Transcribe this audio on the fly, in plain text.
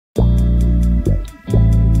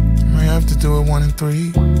have to do it 1 and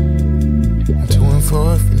 3, and 2 and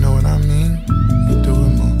 4, if you know what I mean. You do it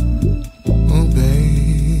more. Ooh, baby.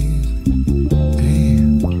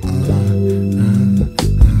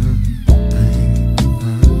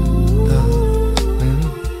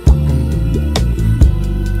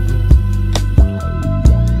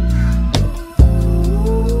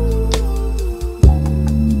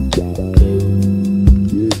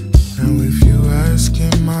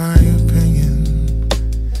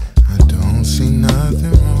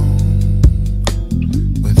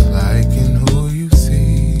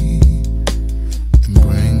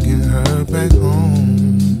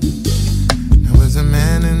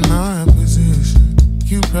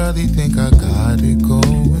 Probably think I got it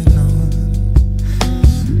going on,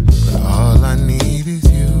 but all I need is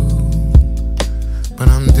you. But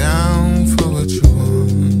I'm down for what you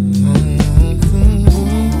want.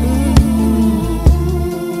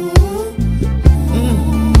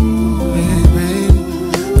 Hey, baby,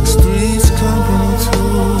 'cause 3's company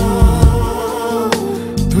too.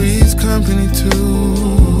 3's company too.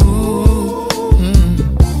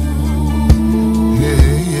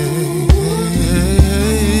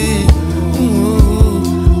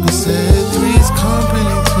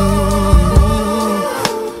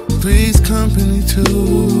 Company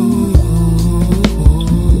too.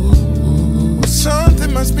 Well,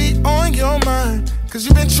 something must be on your mind, 'cause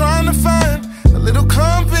you've been trying to find a little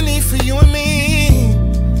company for you and me.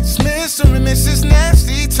 It's Mr. and Mrs.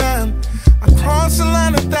 Nasty Time. I crossed the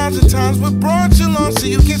line 1,000 times, but brought you along so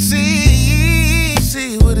you can see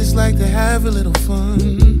what it's like to have a little fun.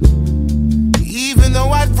 Even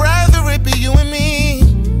though I'd rather it be you and me,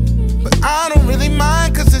 but I don't really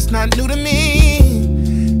mind, 'cause it's not new to me.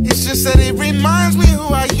 It's just that it reminds me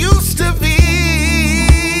who I used to be.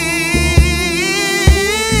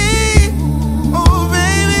 Oh,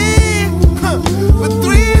 baby. But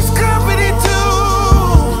 3's company too.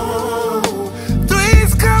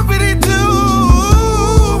 3's company too.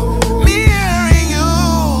 Me and you.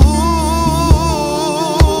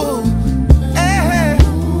 Hey.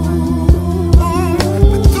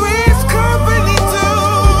 But 3's company too.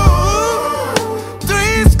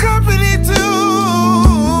 3's company too.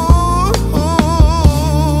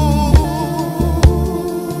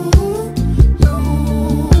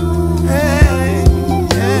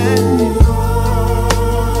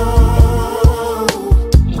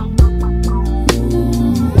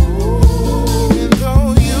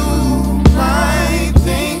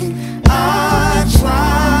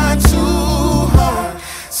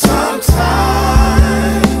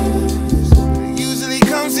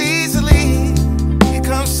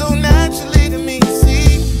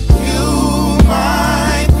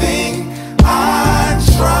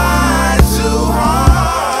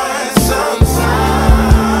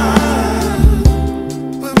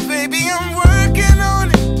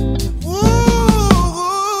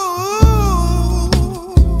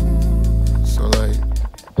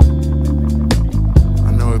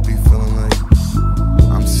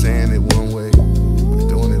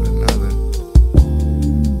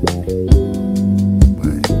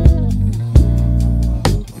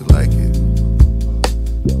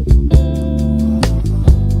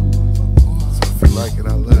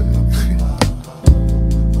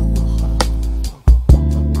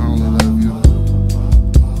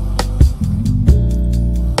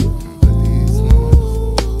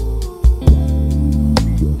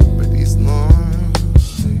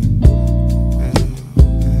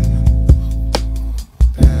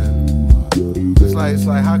 It's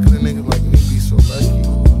like, how can a nigga like